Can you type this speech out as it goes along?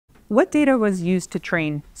What data was used to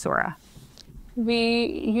train Sora? We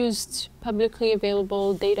used publicly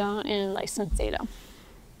available data and licensed data.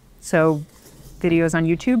 So videos on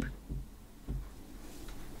YouTube?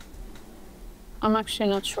 I'm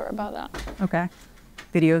actually not sure about that. Okay.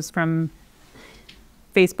 Videos from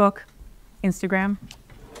Facebook, Instagram?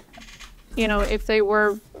 You know, if they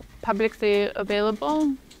were publicly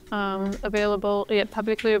available,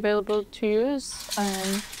 publicly available to use,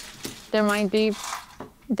 there might be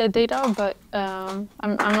the data, but I'm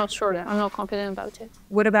not sure. I'm not confident about it.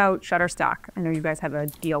 What about Shutterstock? I know you guys have a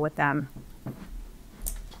deal with them.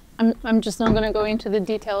 I'm just not going to go into the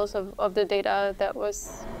details of the data that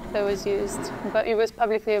was used, but it was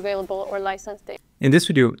publicly available or licensed data. In this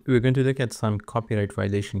video, we're going to look at some copyright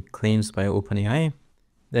violation claims by OpenAI.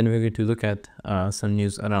 Then we're going to look at some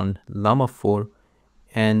news around Llama 4.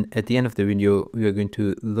 And at the end of the video, we are going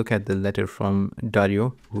to look at the letter from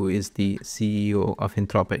Dario, who is the CEO of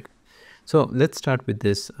Anthropic. So let's start with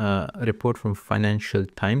this report from Financial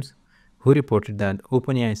Times, who reported that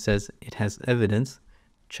OpenAI says it has evidence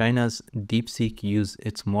China's DeepSeek used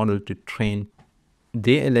its model to train.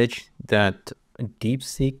 They allege that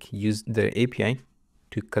DeepSeek used their API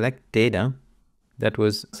to collect data that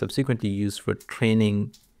was subsequently used for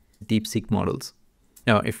training DeepSeek models.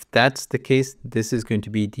 Now, if that's the case, this is going to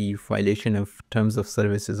be the violation of terms of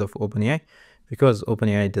services of OpenAI, because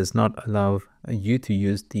OpenAI does not allow you to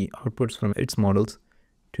use the outputs from its models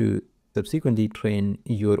to subsequently train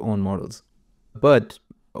your own models. But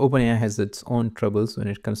OpenAI has its own troubles when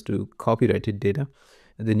it comes to copyrighted data.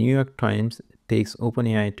 The New York Times takes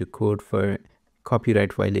OpenAI to court for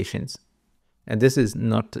copyright violations. And this is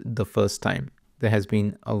not the first time. There has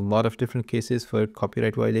been a lot of different cases for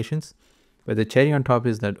copyright violations. But the cherry on top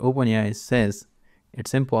is that OpenAI says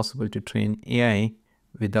it's impossible to train AI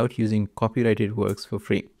without using copyrighted works for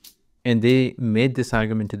free. And they made this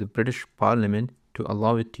argument to the British Parliament to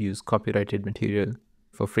allow it to use copyrighted material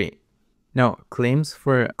for free. Now, claims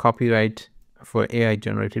for copyright for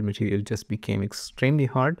AI-generated material just became extremely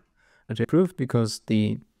hard to prove because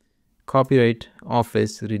the Copyright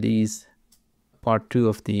Office released Part 2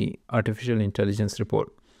 of the Artificial Intelligence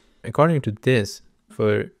report. According to this,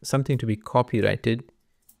 for something to be copyrighted,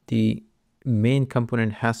 the main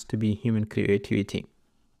component has to be human creativity.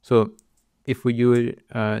 So if you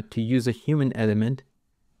were to use a human element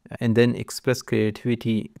and then express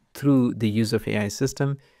creativity through the use of AI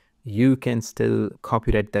system, you can still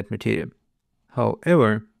copyright that material.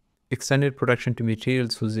 However, extended production to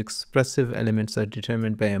materials whose expressive elements are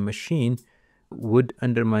determined by a machine would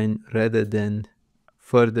undermine rather than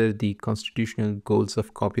further the constitutional goals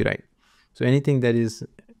of copyright. So anything that is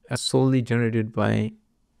solely generated by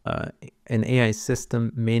an AI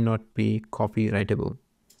system may not be copyrightable.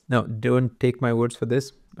 Now, don't take my words for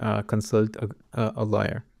this. Consult a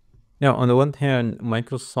lawyer. Now, on the one hand,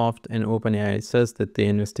 Microsoft and OpenAI says that they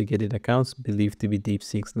investigated accounts believed to be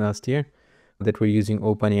DeepSeek's last year that were using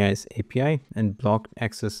OpenAI's API and blocked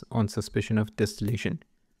access on suspicion of distillation.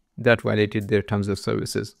 That violated their terms of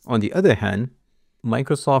services. On the other hand,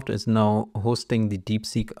 Microsoft is now hosting the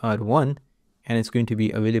DeepSeek R1, and it's going to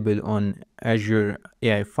be available on Azure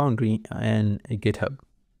AI Foundry and GitHub.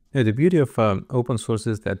 Now, the beauty of open source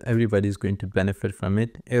is that everybody is going to benefit from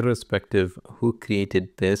it, irrespective who created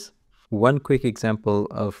this. One quick example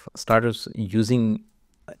of startups using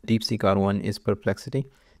DeepSeek R1 is Perplexity.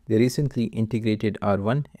 They recently integrated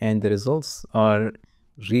R1, and the results are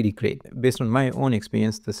really great. Based on my own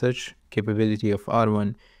experience, the search capability of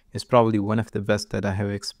R1 is probably one of the best that I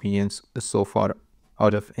have experienced so far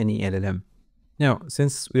out of any LLM. Now,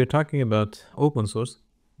 since we're talking about open source,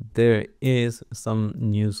 there is some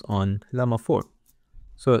news on Llama 4.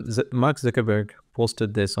 So Mark Zuckerberg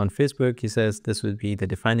posted this on Facebook. He says this will be the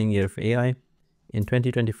defining year of AI. In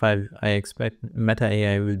 2025, I expect Meta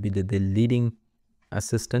AI will be the leading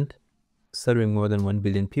assistant serving more than 1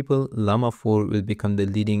 billion people. Llama 4 will become the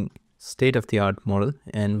leading state-of-the-art model,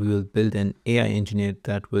 and we will build an AI engineer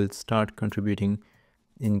that will start contributing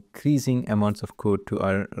increasing amounts of code to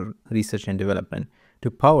our research and development. To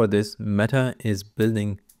power this, Meta is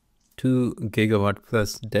building 2 gigawatt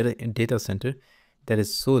plus data center that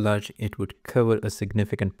is so large it would cover a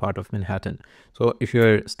significant part of Manhattan. So if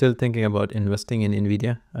you're still thinking about investing in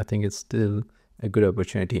NVIDIA, I think it's still a good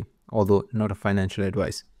opportunity, although not a financial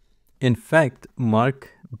advice. In fact, Mark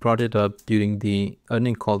brought it up during the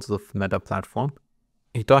earnings calls of Meta platform.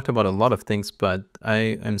 He talked about a lot of things, but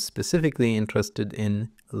I am specifically interested in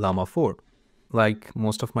Llama 4, like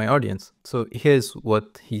most of my audience. So here's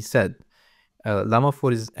what he said. Llama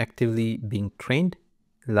 4 is actively being trained.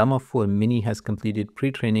 Llama 4 Mini has completed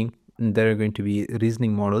pre-training, and there are going to be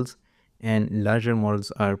reasoning models and larger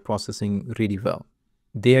models are processing really well.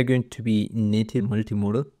 They are going to be native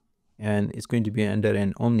multimodal, and it's going to be under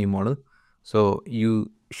an omni model. So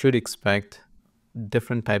you should expect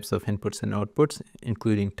different types of inputs and outputs,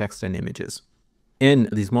 including text and images. And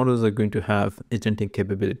these models are going to have agentic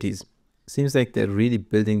capabilities. Seems like they're really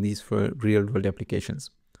building these for real world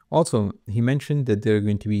applications. Also, he mentioned that there are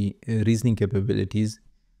going to be reasoning capabilities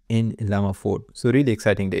in Llama 4. So really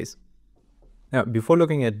exciting days. Now, before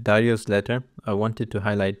looking at Dario's letter, I wanted to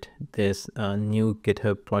highlight this new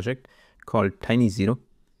GitHub project called TinyZero.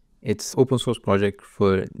 It's open source project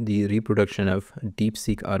for the reproduction of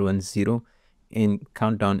DeepSeek R1 0 in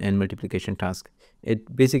countdown and multiplication task.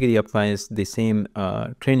 It basically applies the same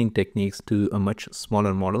training techniques to a much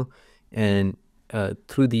smaller model, and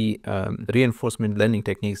through the reinforcement learning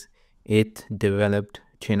techniques, it developed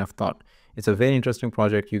chain of thought. It's a very interesting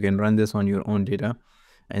project. You can run this on your own data,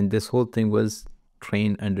 and this whole thing was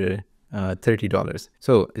trained under $30.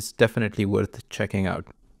 So it's definitely worth checking out.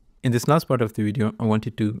 In this last part of the video, I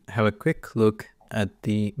wanted to have a quick look at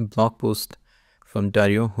the blog post from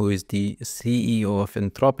Dario, who is the CEO of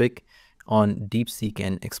Anthropic, on DeepSeek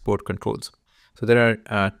and export controls. So there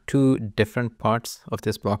are two different parts of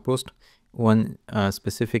this blog post. One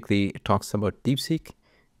specifically talks about DeepSeek.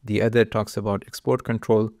 The other talks about export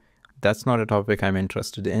control. That's not a topic I'm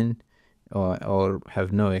interested in or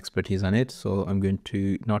have no expertise on it. So I'm going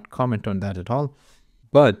to not comment on that at all.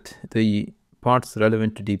 But the parts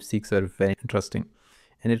relevant to DeepSeek are very interesting.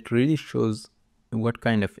 And it really shows what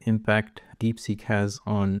kind of impact DeepSeek has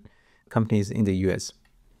on companies in the US.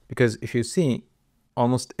 Because if you see,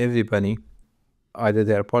 almost everybody, either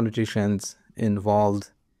they are politicians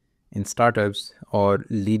involved in startups or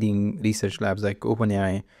leading research labs like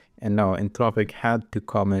OpenAI, and now Anthropic, had to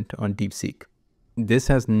comment on DeepSeek. This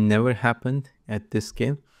has never happened at this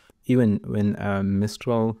scale. Even when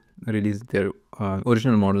Mistral released their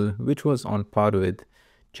original model, which was on par with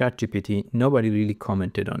ChatGPT, nobody really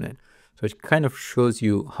commented on it. So it kind of shows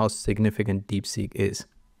you how significant DeepSeek is.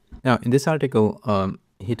 Now, in this article,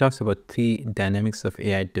 he talks about 3 dynamics of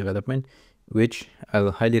AI development, which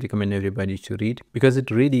I'll highly recommend everybody to read because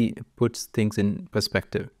it really puts things in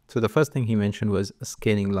perspective. So the first thing he mentioned was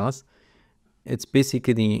scaling laws. It's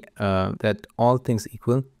basically that all things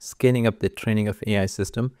equal, scaling up the training of AI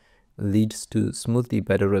system leads to smoothly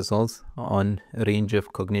better results on a range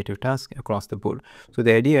of cognitive tasks across the board. So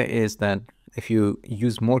the idea is that if you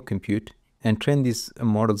use more compute and train these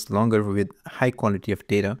models longer with high quality of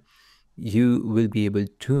data, you will be able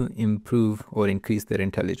to improve or increase their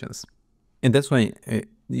intelligence. And that's why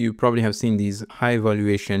you probably have seen these high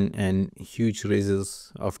valuation and huge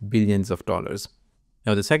raises of billions of dollars.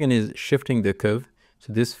 Now, the second is shifting the curve.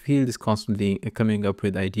 So this field is constantly coming up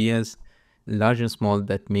with ideas, large and small,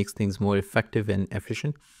 that makes things more effective and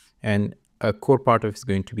efficient. And a core part of it is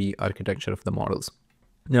going to be architecture of the models.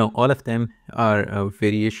 Now, all of them are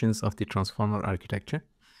variations of the transformer architecture.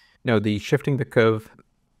 Now, the shifting the curve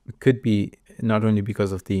could be not only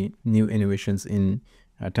because of the new innovations in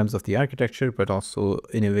terms of the architecture, but also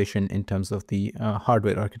innovation in terms of the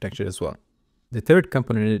hardware architecture as well. The third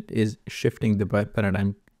component is shifting the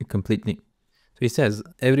paradigm completely. So he says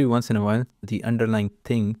every once in a while, the underlying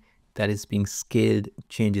thing that is being scaled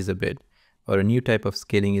changes a bit, or a new type of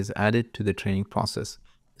scaling is added to the training process.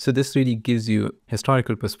 So this really gives you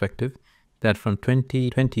historical perspective that from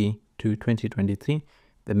 2020 to 2023,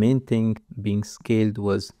 the main thing being scaled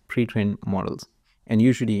was pre-trained models. And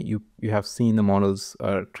usually you have seen the models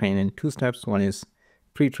are trained in 2 steps. One is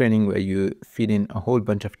pre-training, where you feed in a whole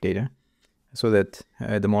bunch of data so that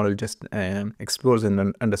the model just explores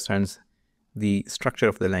and understands the structure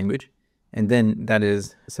of the language. And then that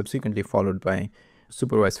is subsequently followed by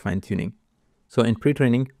supervised fine-tuning. So in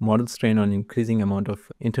pre-training, models train on increasing amount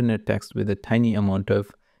of internet text with a tiny amount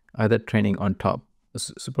of other training on top.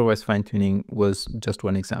 Supervised fine-tuning was just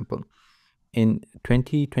one example. In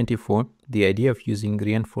 2024, the idea of using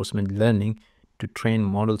reinforcement learning to train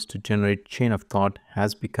models to generate chain of thought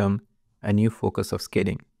has become a new focus of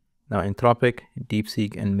scaling. Now, Anthropic,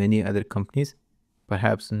 DeepSeek, and many other companies,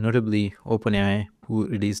 perhaps notably OpenAI, who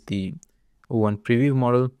released the O1 preview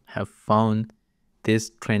model, have found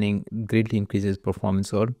this training greatly increases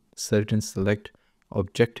performance on certain select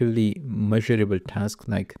objectively measurable tasks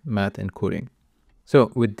like math and coding.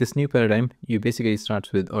 So with this new paradigm, you basically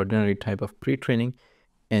start with ordinary type of pre-training,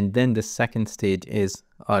 and then the second stage is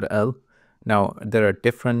RL. Now, there are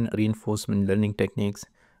different reinforcement learning techniques.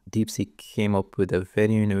 DeepSeek came up with a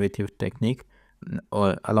very innovative technique,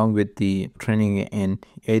 along with the training in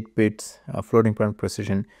 8 bits floating point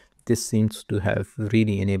precision. This seems to have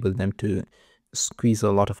really enabled them to squeeze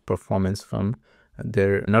a lot of performance from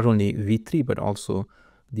their not only V3 but also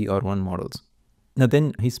the R1 models. Now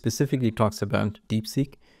then he specifically talks about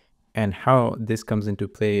DeepSeek and how this comes into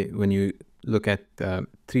play when you look at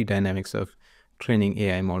three dynamics of training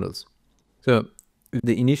AI models. So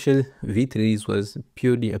the initial V3s was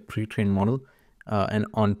purely a pre-trained model, and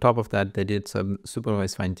on top of that they did some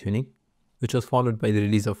supervised fine-tuning, which was followed by the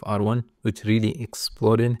release of R1, which really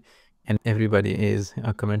exploded, and everybody is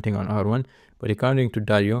commenting on R1. But according to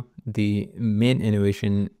Dario, the main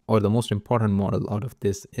innovation or the most important model out of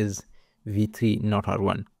this is V3, not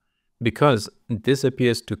R1, because this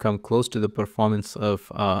appears to come close to the performance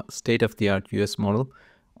of a state-of-the-art US model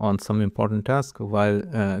on some important tasks while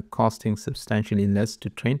costing substantially less to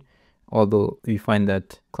train, although we find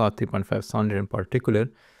that Cloud 3.5 Sonnet in particular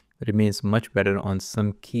remains much better on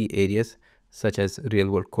some key areas such as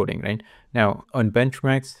real-world coding, right? Now, on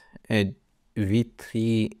benchmarks,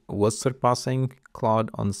 V3 was surpassing Claude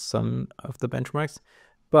on some of the benchmarks,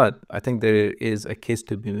 but I think there is a case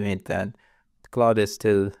to be made that Claude is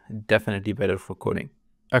still definitely better for coding.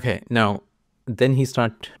 Okay, now, then he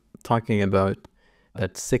started talking about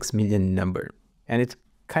that 6 million number, and it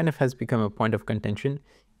kind of has become a point of contention.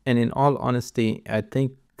 And in all honesty, I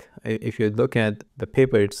think if you look at the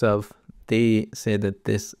paper itself, they say that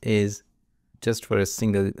this is just for a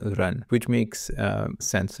single run, which makes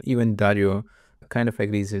sense. Even Dario kind of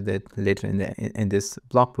agrees with it later in this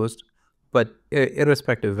blog post. But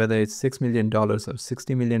irrespective whether it's $6 million or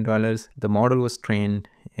 $60 million, the model was trained.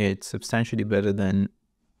 It's substantially better than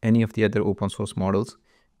any of the other open source models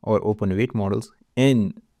or open weight models.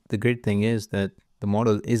 And the great thing is that the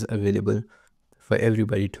model is available for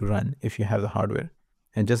everybody to run if you have the hardware.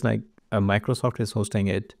 And just like Microsoft is hosting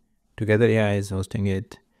it, Together AI is hosting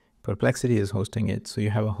it, Perplexity is hosting it. So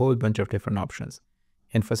you have a whole bunch of different options.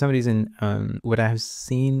 And for some reason, what I have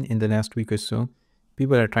seen in the last week or so,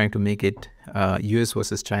 people are trying to make it US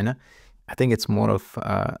versus China. I think it's more of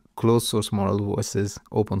a closed source model versus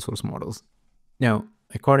open source models. Now,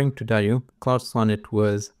 according to Dario, Cloud Sonnet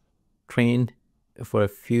was trained for a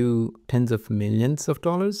few tens of millions of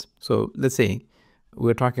dollars. So let's say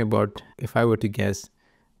we're talking about, if I were to guess,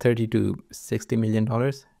 $30 to $60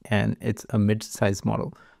 million, and it's a mid-sized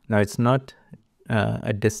model. Now, it's not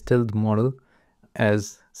a distilled model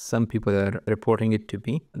as some people are reporting it to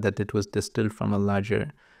be, that it was distilled from a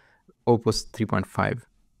larger Opus 3.5.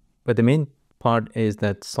 But the main part is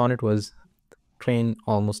that Sonnet was trained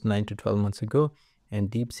almost 9 to 12 months ago, and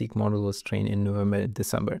DeepSeek model was trained in November,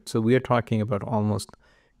 December. So we are talking about almost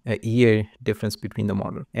a year difference between the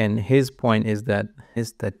model. And his point is that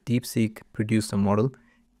DeepSeek produced a model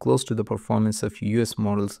close to the performance of US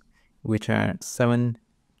models, which are 7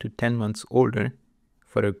 to 10 months older,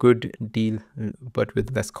 for a good deal, but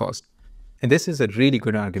with less cost. And this is a really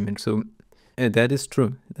good argument. So that is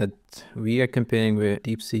true, that we are comparing with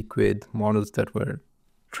DeepSeek with models that were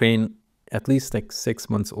trained at least like 6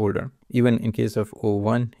 months older. Even in case of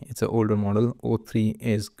O1, it's an older model. O3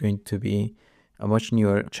 is going to be a much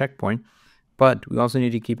newer checkpoint. But we also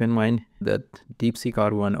need to keep in mind that DeepSeek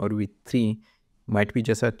R1 or V3 might be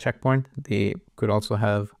just a checkpoint. They could also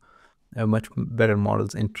have much better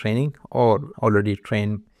models in training or already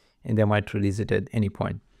trained, and they might release it at any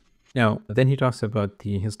point. Now, then he talks about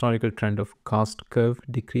the historical trend of cost curve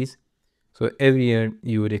decrease. So every year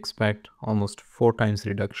you would expect almost 4 times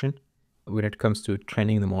reduction when it comes to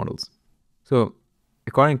training the models. So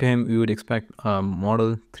according to him, we would expect a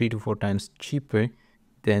model 3 to 4 times cheaper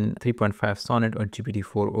than 3.5 Sonnet or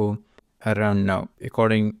GPT-4o around now.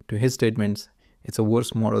 According to his statements, it's a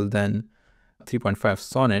worse model than 3.5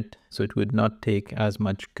 Sonnet, so it would not take as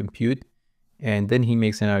much compute. And then he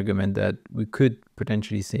makes an argument that we could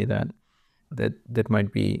potentially say that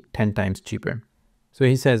might be 10 times cheaper. So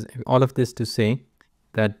he says all of this to say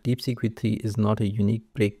that DeepSeek V3 is not a unique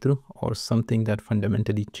breakthrough or something that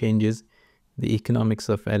fundamentally changes the economics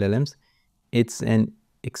of LLMs. It's an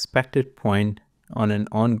expected point on an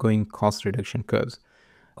ongoing cost reduction curves.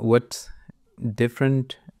 What's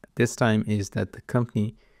different this time is that the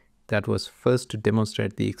company that was first to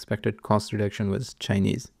demonstrate the expected cost reduction was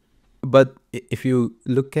Chinese. But if you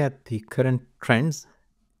look at the current trends,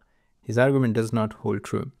 his argument does not hold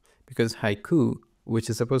true, because Haiku, which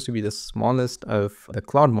is supposed to be the smallest of the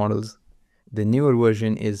cloud models, the newer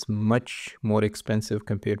version is much more expensive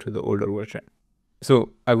compared to the older version.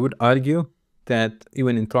 So I would argue that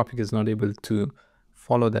even Anthropic is not able to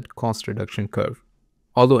follow that cost reduction curve.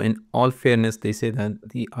 Although in all fairness, they say that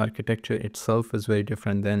the architecture itself is very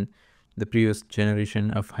different than the previous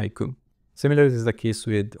generation of Haiku. Similar is the case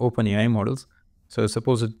with OpenAI models. So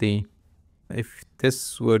supposedly, if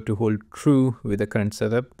this were to hold true with the current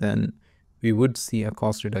setup, then we would see a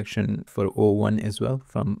cost reduction for O1 as well,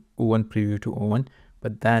 from O1 preview to O1,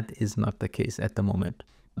 but that is not the case at the moment.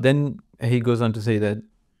 Then he goes on to say that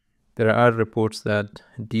there are reports that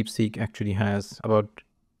DeepSeek actually has about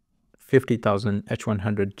 50,000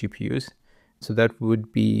 H100 GPUs. So that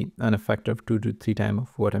would be an effect of 2 to 3 times of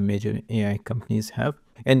what a major AI companies have.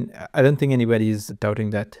 And I don't think anybody is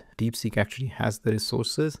doubting that DeepSeek actually has the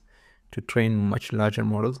resources to train much larger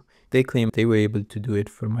models. They claim they were able to do it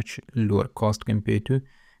for much lower cost compared to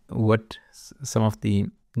what some of the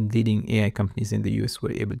leading AI companies in the US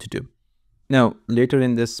were able to do. Now, later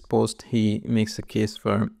in this post, he makes a case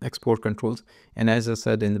for export controls. And as I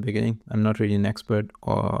said in the beginning, I'm not really an expert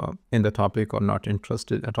or in the topic or not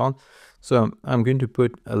interested at all. So I'm going to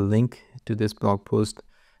put a link to this blog post.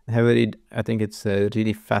 Have a read. I think it's a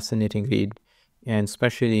really fascinating read. And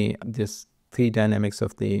especially this 3 dynamics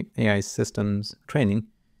of the AI systems training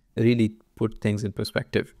really put things in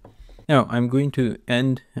perspective. Now, I'm going to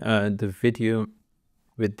end the video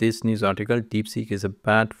with this news article. DeepSeek is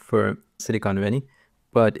bad for Silicon Valley,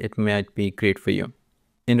 but it might be great for you.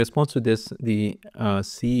 In response to this, the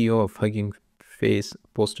CEO of Hugging Face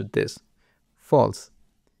posted this: false,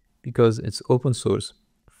 because it's open source,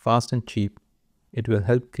 fast and cheap. It will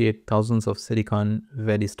help create thousands of Silicon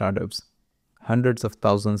Valley startups, hundreds of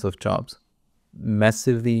thousands of jobs,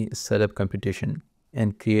 massively set up competition,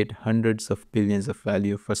 and create hundreds of billions of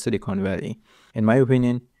value for Silicon Valley. In my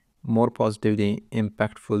opinion, more positively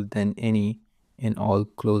impactful than any in all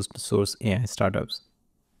closed source AI startups.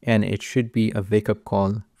 And it should be a wake-up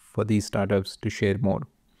call for these startups to share more.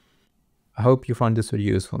 I hope you found this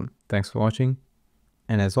video useful. Thanks for watching.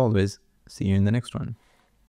 And as always, see you in the next one.